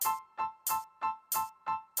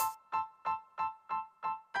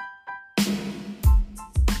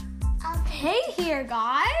here,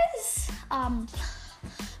 guys.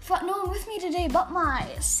 But no one with me today but my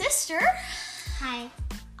sister. Hi.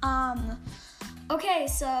 Okay,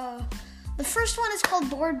 so the first one is called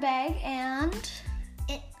Board Bag, and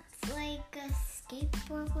it's like a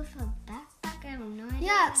skateboard with a backpack. I don't know.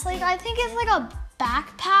 Yeah, it's like, I think it's like a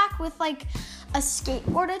backpack with like a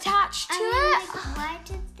skateboard attached to it. Like, why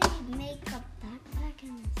did they make a backpack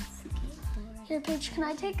and a skateboard? Here, Paige, can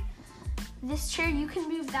I take this chair? You can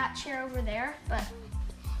move that chair over there, but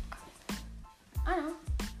I don't know.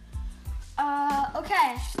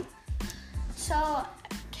 Okay. So,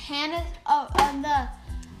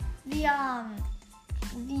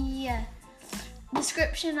 the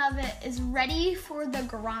description of it is ready for the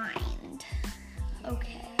grind.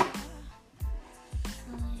 Okay.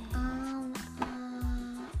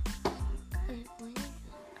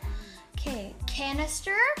 Okay,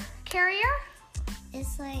 canister carrier.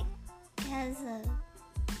 It's like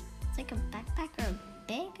it's like a backpack or a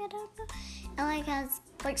bag. I don't know. It like has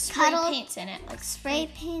Like spray Cuddle- paints in it, like spray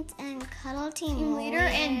paint and Cuddle Team Team Leader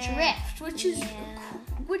and Drift, which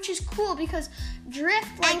is cool because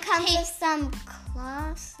Drift like and comes paint- with some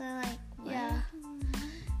cloths. So like yeah,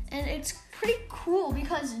 and it's pretty cool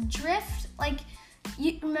because Drift, like,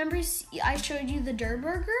 you remember I showed you the Durr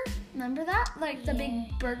Burger? Remember that? Like the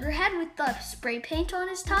big burger head with the spray paint on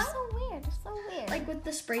his tongue? It's so weird. It's so weird. Like with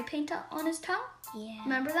the spray paint on his tongue? Yeah.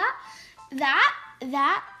 Remember that?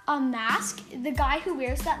 That mask, the guy who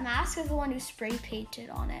wears that mask is the one who spray painted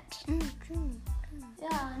on it. Yeah,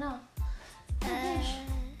 I know.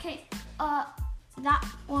 Okay, that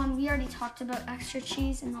one, we already talked about extra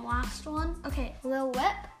cheese in the last one. Okay, Lil Whip.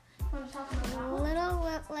 Want to talk about that one? Little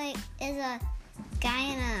Whip like is a guy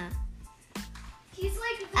in a He's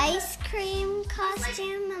like ice cream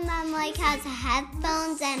costume and then like has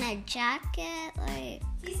headphones and a jacket. Like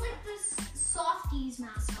he's like this Softies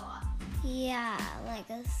mascot. yeah, like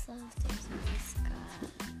a Softies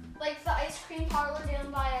mascot. Like the ice cream parlor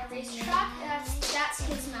down by a racetrack. That's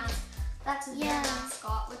his mask. That's his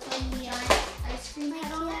mascot with the giant ice cream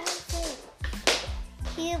head on it.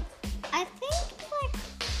 I think like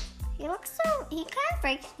he looks so. He kind of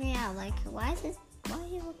freaks me out. Like why does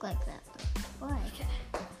he look like that? Why? Okay.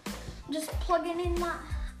 I'm just plugging in my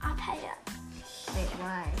iPad. Wait,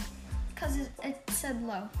 why? Because it said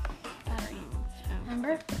low battery.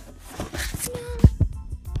 Remember?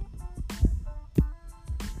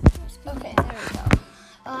 Okay, there we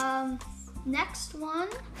go. Next one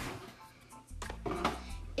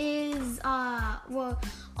is, well,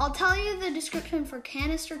 I'll tell you the description for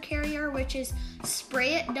canister carrier, which is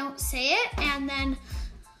spray it, don't say it. And then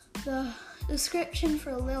the description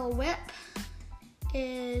for Lil Whip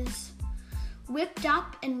is whipped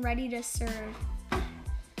up and ready to serve.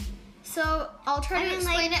 So I'll try to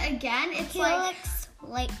explain it again. It's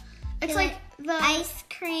it's like the ice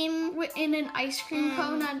cream in an ice cream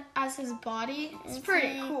cone as his body. It's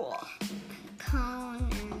pretty cool. cone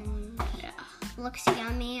and looks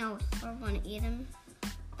yummy. I sort of want to eat him,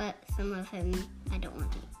 but some of him I don't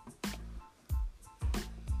want to eat.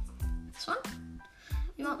 This one?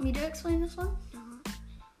 You want me to explain this one?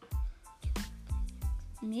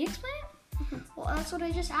 Me explain it? Well, that's what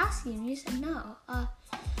I just asked you, and you said no.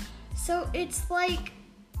 So it's like,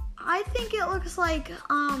 I think it looks like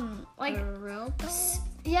A robot?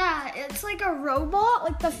 Yeah, it's like a robot,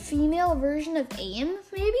 like the female version of AIM,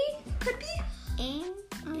 maybe? Could be? AIM?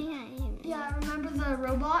 Oh yeah, AIM. Yeah, I remember the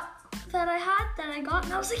robot that I got,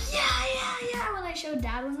 and I was like, yeah, when I showed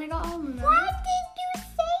Dad when I got home. Remember? Why did you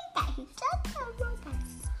say that? He just got robot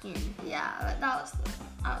skin. Yeah, but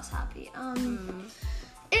I was happy.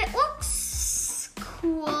 It looks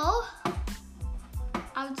cool,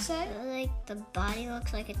 I would say. Like the body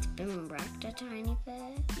looks like it's been wrecked a tiny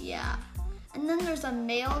bit. Yeah. And then there's a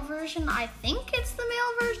male version. I think it's the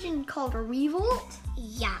male version called Revolt.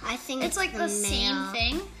 Yeah, I think It's like the same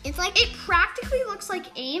thing. It's like It practically looks like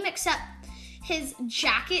AIM, except his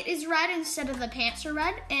jacket is red instead of the pants are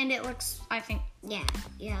red, and it looks, I think, yeah,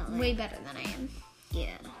 like, way better than AIM. yeah,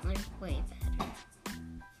 like way better.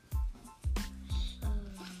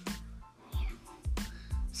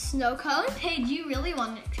 Snow cone? Hey, do you really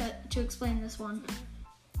want to explain this one?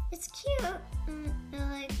 It's cute.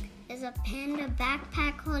 Like, is a panda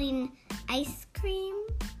backpack holding ice cream.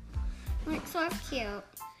 Like, sort of cute.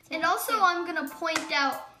 And also, I'm going to point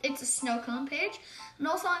out, it's a snow cone page. And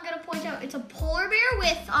also, I'm going to point out, it's a polar bear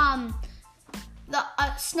with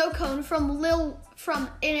the snow cone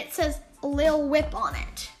and it says Lil Whip on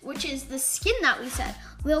it, which is the skin that we said.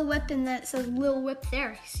 Lil Whip, and then it says Lil Whip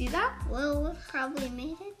there. See that? Lil Whip probably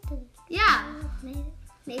made it. Yeah.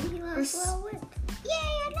 Maybe he loves Lil Whip. Yay,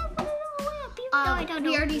 I love Lil Whip. I don't know.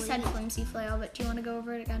 We already said flimsy flail, but do you want to go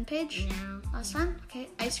over it again, Paige? No. Last time? Okay,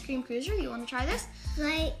 ice cream cruiser. You want to try this?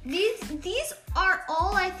 Like, These are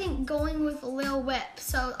all, I think, going with Lil Whip.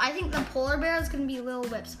 So I think the polar bear is going to be Lil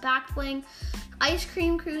Whip's back bling. Ice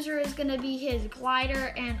cream cruiser is going to be his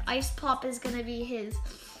glider, and ice pop is going to be his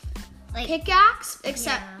like pickaxe.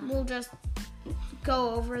 Except yeah. we'll just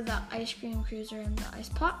go over the ice cream cruiser and the ice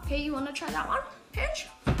pop. Okay, you want to try that one, Paige?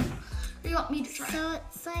 Or you want me to try? So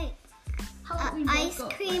it's like How about we an both ice go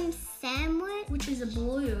cream sandwich, which is a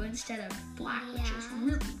blue instead of black, which is Yeah.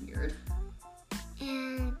 really weird.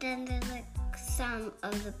 and then there's like some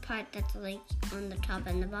of the part that's like on the top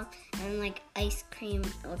and the bottom, and like ice cream.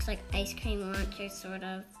 It looks like ice cream launcher, sort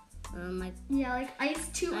of. Like Yeah,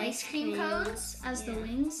 like two ice Ice cream cream. cones as the Yeah.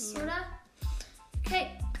 wings, sorta.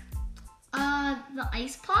 Okay. The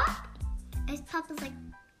ice pop. ice pop is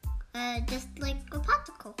like just like a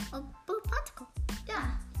popsicle, a blue popsicle.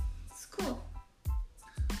 Yeah, it's cool.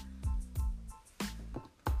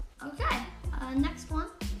 Okay. Next one.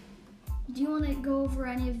 Do you want to go over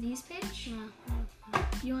any of these, Paige?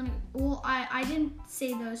 You want to? Well, I didn't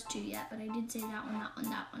say those two yet, but I did say that one, that one,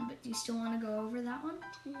 that one. But do you still want to go over that one?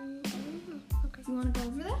 Okay. You want to go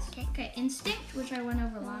over this? Okay. Okay. Instinct, which I went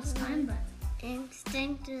over last time, but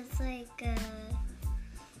Instinct is like a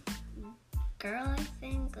girl, I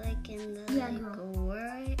think, like in the Yeah, like girl.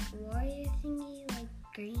 warrior thingy, like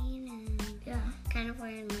green and yeah. kind of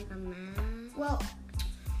wearing like a mask. Well,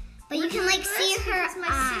 But you can like see her because my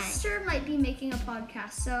eyes. sister might be making a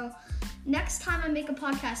podcast. So next time I make a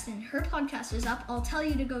podcast and her podcast is up, I'll tell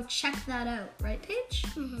you to go check that out. Right, Paige?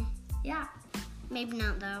 Mhm. Yeah. Maybe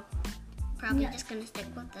not though. Probably Yeah. just gonna stick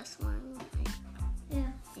with this one. Like,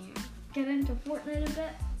 Yeah. yeah. Get into Fortnite a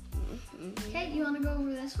bit. Mhm. Okay, you want to go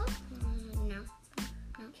over this one? No.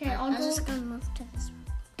 Okay, I'll I'm go. just gonna move to this one.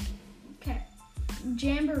 Okay.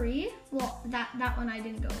 Jamboree. Well, that one I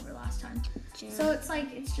didn't go over last time. So it's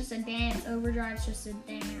like it's just a dance. Overdrive's just a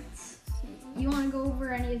dance. You want to go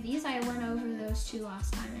over any of these? I went over those two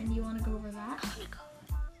last time, and you want to go over that?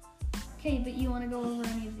 Okay, but you want to go over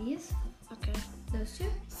any of these? Okay. Those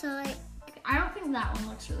two? So like, I don't think that one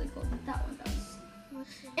looks really cool, but that one does.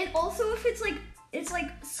 And also, if it's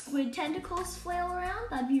like squid tentacles flail around,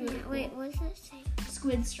 that'd be really cool. wait, what does it say?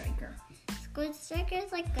 Squid striker. Squid striker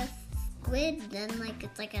is like a squid, then like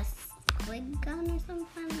it's like a squid gun or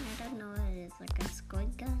something. I don't know what it is, like a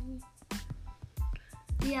squid gun.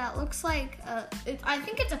 Yeah, it looks like I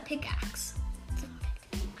think it's a pickaxe.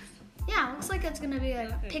 Yeah, it looks like it's gonna be like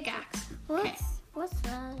a pickaxe. Okay. What's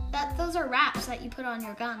that? Those are wraps that you put on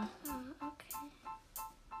your gun. Oh, okay.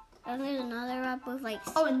 And there's another wrap with like.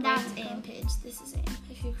 Oh, and that's sprinkles. aim, Paige. This is aim.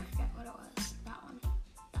 If you forget what it was, that one.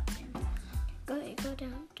 That's aim. Go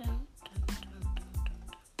down, down.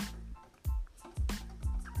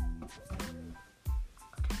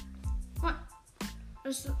 What?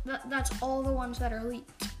 That's all the ones that are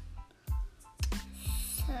leaked.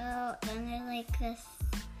 So then there's like this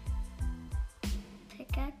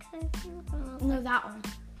pickaxe, I think. No, that one.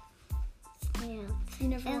 Yeah. You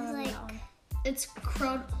never It's went over like- that one. It's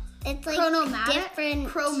It's like chromatic. different.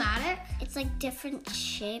 Chromatic. It's like different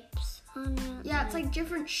shapes on it. Yeah, it's like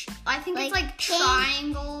different. I think it's Like like pink.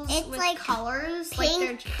 triangles It's with like colors.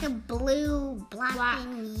 pink, they're blue, black, Black.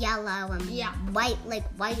 and yellow, and Yeah. white. Like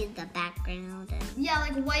white is the background. And, yeah,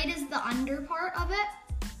 like white is the under part of it.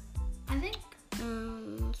 I think.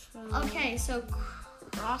 so Okay, so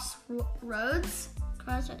crossroads.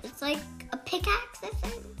 It's like a pickaxe, I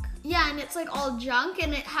think. Yeah, and it's like all junk,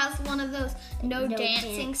 and it has one of those no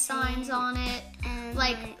dancing dancing. signs on it. And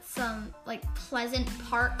Like some like a pleasant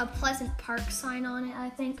park sign on it, I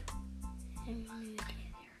think.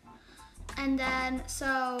 And then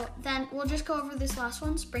then we'll just go over this last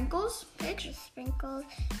one, sprinkles, Paige. sprinkles,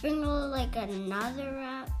 like another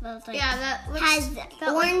wrap that's like Yeah, that looks has that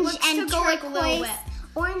orange looks and to go like Lil turquoise. Whip.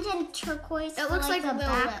 Orange and turquoise. It for, looks like the Lil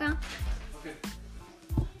Whip. background. Okay.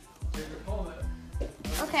 Take your phone out.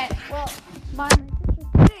 Okay, well, my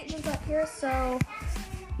sister's up here, so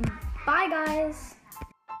bye guys.